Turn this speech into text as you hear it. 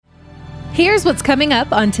Here's what's coming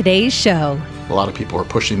up on today's show. A lot of people are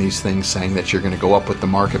pushing these things saying that you're going to go up with the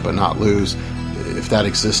market but not lose. If that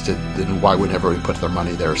existed, then why would everybody put their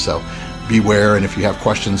money there? So beware, and if you have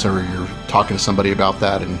questions or you're talking to somebody about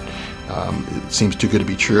that and it seems too good to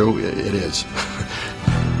be true, it is.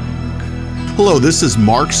 Hello, this is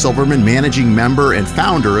Mark Silverman, managing member and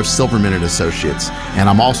founder of Silverman & Associates, and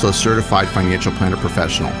I'm also a certified financial planner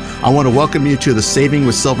professional. I want to welcome you to the Saving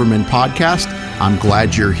with Silverman podcast. I'm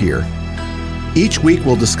glad you're here. Each week,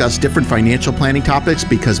 we'll discuss different financial planning topics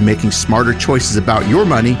because making smarter choices about your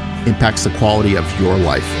money impacts the quality of your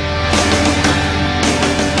life.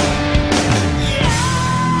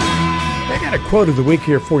 I got a quote of the week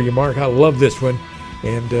here for you, Mark. I love this one.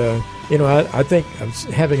 And, I think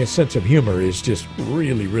having a sense of humor is just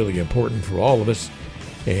really, really important for all of us.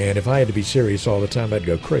 And if I had to be serious all the time, I'd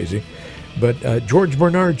go crazy. But George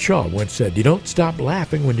Bernard Shaw once said, "You don't stop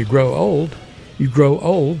laughing when you grow old. You grow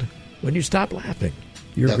old when you stop laughing."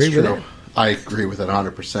 You agree with that? I agree with it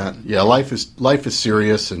 100%. Yeah, life is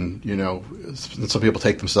serious, and some people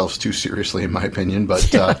take themselves too seriously, in my opinion. But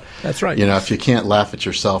that's right. If you can't laugh at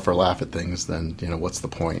yourself or laugh at things, then what's the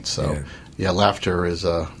point? So laughter is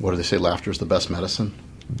what do they say? Laughter is the best medicine.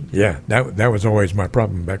 Yeah, that was always my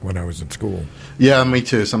problem back when I was in school. Yeah, me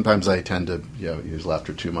too. Sometimes I tend to use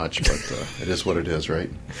laughter too much, but it is what it is, right?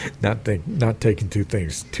 Not taking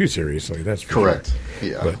things too seriously. That's for correct. Sure.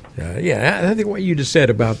 Yeah, but I think what you just said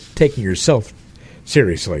about taking yourself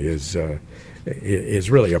seriously is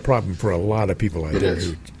really a problem for a lot of people out there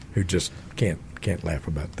who just can't laugh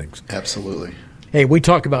about things. Absolutely. Hey, we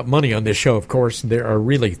talk about money on this show, of course. There are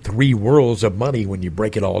really three worlds of money when you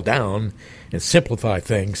break it all down and simplify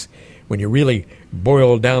things. When you really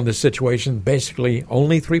boil down the situation, basically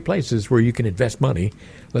only three places where you can invest money.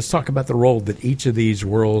 Let's talk about the role that each of these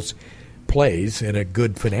worlds plays in a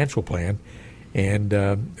good financial plan. And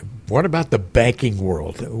what about the banking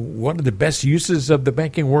world? What are the best uses of the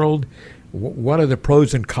banking world? What are the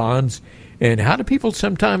pros and cons? And how do people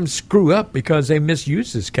sometimes screw up because they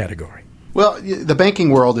misuse this category? Well, the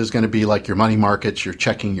banking world is going to be like your money markets, your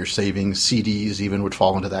checking, your savings, CDs even would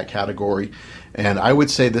fall into that category. And I would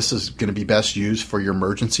say this is going to be best used for your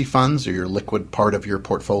emergency funds or your liquid part of your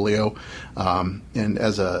portfolio. And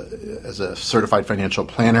as a certified financial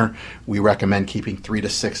planner, we recommend keeping 3 to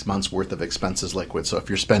 6 months worth of expenses liquid. So if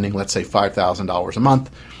you're spending, let's say, $5,000 a month,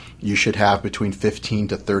 you should have between $15,000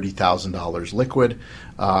 to $30,000 liquid.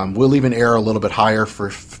 We'll even err a little bit higher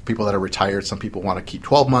for people that are retired. Some people want to keep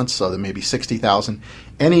 12 months, so there may be $60,000.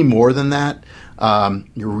 Any more than that,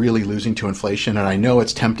 you're really losing to inflation. And I know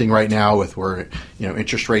it's tempting right now with where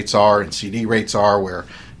interest rates are and CD rates are, where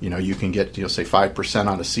you can get say 5%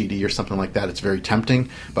 on a CD or something like that. It's very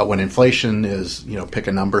tempting. But when inflation is pick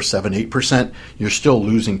a number 7-8%, you're still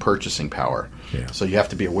losing purchasing power. Yeah. So you have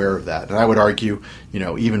to be aware of that. And I would argue,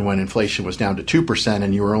 even when inflation was down to 2%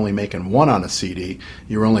 and you were only making 1 on a CD,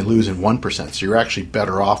 you were only losing 1%. So you're actually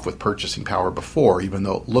better off with purchasing power before, even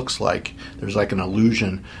though it looks like there's like an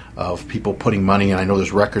illusion of people putting money. And I know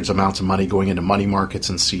there's records amounts of money going into money markets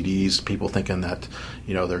and CDs, people thinking that,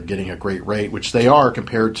 they're getting a great rate, which they are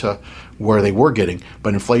compared to where they were getting.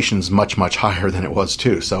 But inflation's much, much higher than it was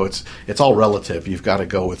too. So it's all relative. You've got to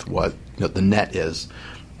go with what the net is.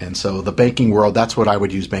 And so the banking world, that's what I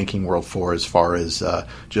would use banking world for as far as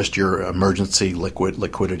just your emergency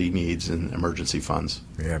liquidity needs and emergency funds.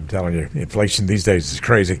 Yeah, I'm telling you, inflation these days is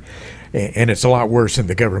crazy. And it's a lot worse than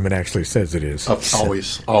the government actually says it is.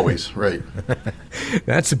 Always, right.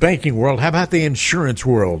 That's the banking world. How about the insurance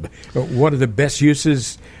world? What are the best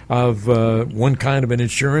uses of one kind of an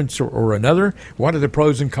insurance or another? What are the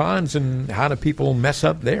pros and cons, and how do people mess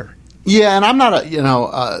up there? Yeah, and I'm not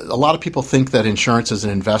a lot of people think that insurance is an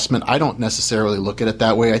investment. I don't necessarily look at it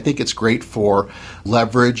that way. I think it's great for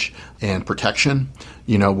leverage and protection.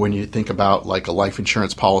 When you think about like a life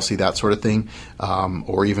insurance policy, that sort of thing,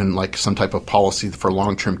 or even like some type of policy for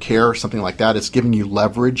long-term care, something like that, it's giving you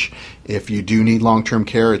leverage. If you do need long-term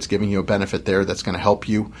care, it's giving you a benefit there that's going to help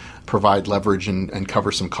you provide leverage and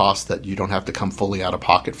cover some costs that you don't have to come fully out of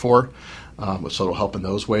pocket for. So it'll help in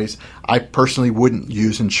those ways. I personally wouldn't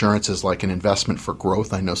use insurance as like an investment for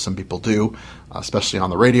growth. I know some people do, especially on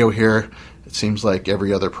the radio here. It seems like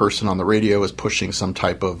every other person on the radio is pushing some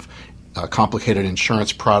type of complicated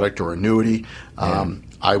insurance product or annuity.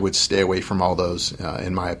 I would stay away from all those,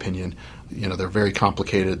 in my opinion. They're very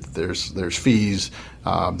complicated. There's fees.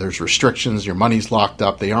 There's restrictions. Your money's locked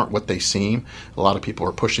up. They aren't what they seem. A lot of people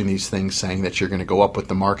are pushing these things saying that you're going to go up with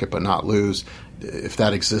the market but not lose. If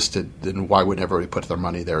that existed, then why would everybody put their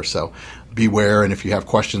money there? So beware, and if you have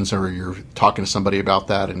questions or you're talking to somebody about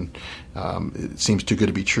that and it seems too good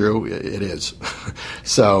to be true, it is.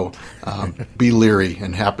 So be leery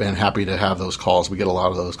and happy to have those calls. We get a lot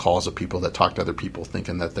of those calls of people that talk to other people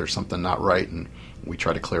thinking that there's something not right, and we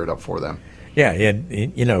try to clear it up for them. Yeah,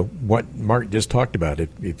 and you know what Mark just talked about.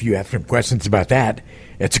 If you have some questions about that,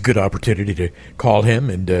 it's a good opportunity to call him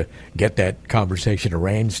and get that conversation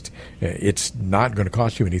arranged. It's not going to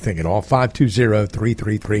cost you anything at all.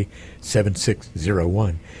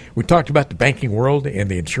 520-333-7601. We talked about the banking world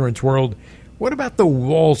and the insurance world. What about the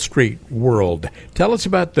Wall Street world? Tell us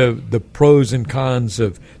about the pros and cons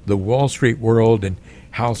of the Wall Street world and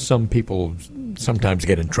how some people sometimes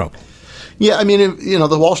get in trouble. Yeah, I mean,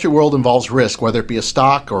 the Wall Street world involves risk, whether it be a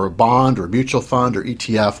stock or a bond or a mutual fund or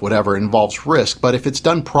ETF, whatever, it involves risk. But if it's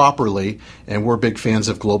done properly, and we're big fans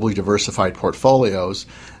of globally diversified portfolios,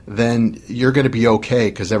 then you're going to be okay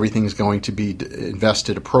because everything's going to be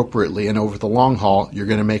invested appropriately. And over the long haul, you're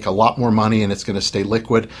going to make a lot more money and it's going to stay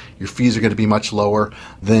liquid. Your fees are going to be much lower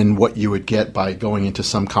than what you would get by going into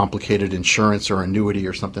some complicated insurance or annuity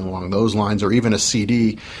or something along those lines, or even a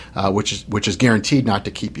CD, which is guaranteed not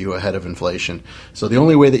to keep you ahead of inflation. So the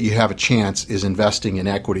only way that you have a chance is investing in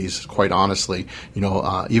equities, quite honestly.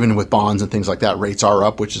 Even with bonds and things like that, rates are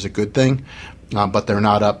up, which is a good thing. But they're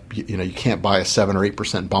not up. You can't buy a 7 or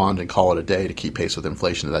 8% bond and call it a day to keep pace with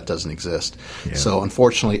inflation. That doesn't exist. Yeah. So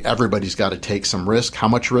unfortunately, everybody's got to take some risk. How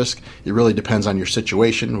much risk? It really depends on your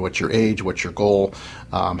situation, what's your age, what's your goal,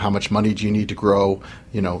 how much money do you need to grow,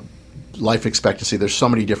 life expectancy. There's so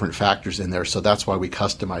many different factors in there. So that's why we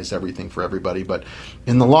customize everything for everybody. But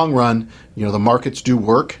in the long run, the markets do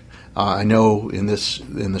work. I know in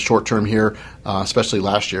the short term here, especially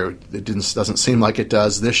last year, it doesn't seem like it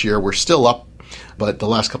does. This year, we're still up. But the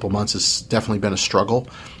last couple of months has definitely been a struggle,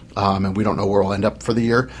 and we don't know where we'll end up for the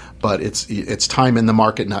year. But it's time in the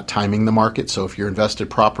market, not timing the market. So if you're invested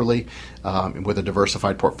properly with a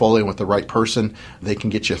diversified portfolio and with the right person, they can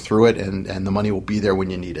get you through it, and the money will be there when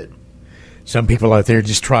you need it. Some people out there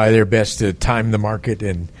just try their best to time the market,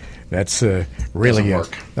 and that's really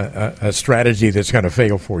a strategy that's going to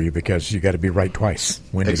fail for you because you got to be right twice.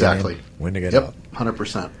 When to get in, when to get out.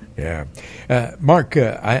 100%. Yeah. Mark,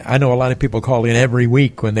 I know a lot of people call in every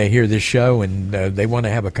week when they hear this show, and they want to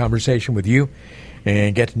have a conversation with you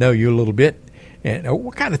and get to know you a little bit. And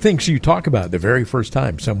what kind of things do you talk about the very first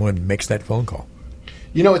time someone makes that phone call?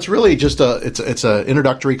 It's really just it's a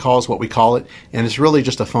introductory call is what we call it, and it's really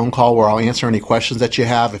just a phone call where I'll answer any questions that you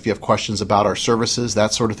have. If you have questions about our services,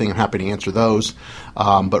 that sort of thing, I'm happy to answer those.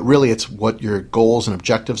 But really, it's what your goals and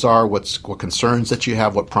objectives are, what concerns that you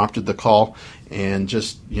have, what prompted the call, and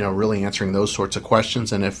just really answering those sorts of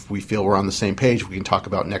questions. And if we feel we're on the same page, we can talk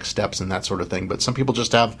about next steps and that sort of thing. But some people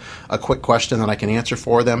just have a quick question that I can answer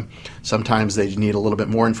for them. Sometimes they need a little bit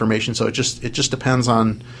more information. So it just depends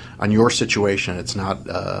on your situation. It's not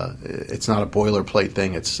a boilerplate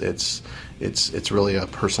thing. It's really a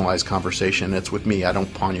personalized conversation. It's with me. I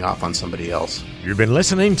don't pawn you off on somebody else. You've been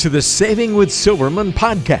listening to the Saving with Silverman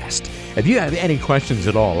podcast. If you have any questions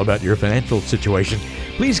at all about your financial situation,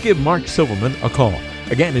 please give Mark Silverman a call.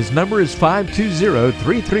 Again, his number is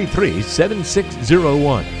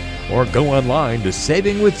 520-333-7601, or go online to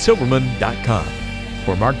savingwithsilverman.com.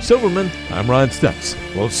 For Mark Silverman, I'm Ron Stutz.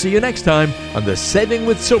 We'll see you next time on the Saving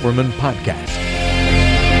with Silverman podcast.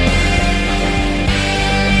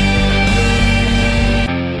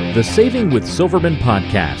 The Saving with Silverman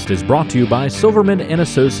podcast is brought to you by Silverman &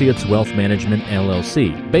 Associates Wealth Management,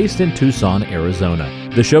 LLC, based in Tucson, Arizona.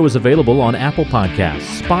 The show is available on Apple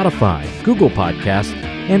Podcasts, Spotify, Google Podcasts,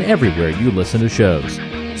 and everywhere you listen to shows.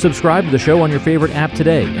 Subscribe to the show on your favorite app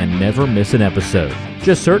today and never miss an episode.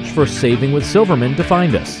 Just search for Saving with Silverman to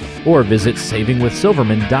find us, or visit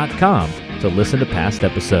savingwithsilverman.com to listen to past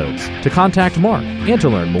episodes, to contact Mark, and to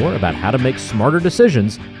learn more about how to make smarter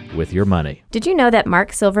decisions with your money. Did you know that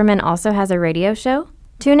Mark Silverman also has a radio show?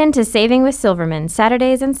 Tune in to Saving with Silverman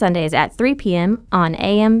Saturdays and Sundays at 3 p.m. on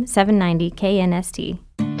AM 790 KNST.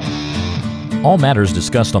 All matters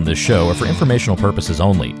discussed on this show are for informational purposes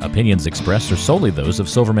only. Opinions expressed are solely those of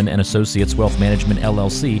Silverman & Associates Wealth Management,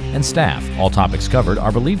 LLC, and staff. All topics covered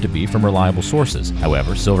are believed to be from reliable sources.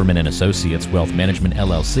 However, Silverman & Associates Wealth Management,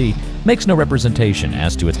 LLC makes no representation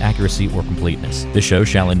as to its accuracy or completeness. This show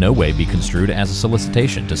shall in no way be construed as a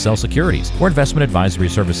solicitation to sell securities or investment advisory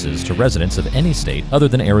services to residents of any state other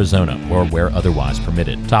than Arizona or where otherwise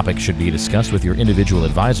permitted. Topics should be discussed with your individual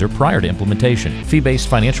advisor prior to implementation. Fee-based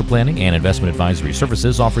financial planning and investment advisory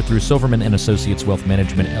services offered through Silverman & Associates Wealth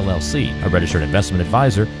Management, LLC, a registered investment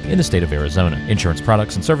advisor in the state of Arizona. Insurance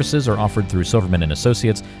products and services are offered through Silverman &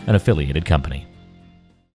 Associates, an affiliated company.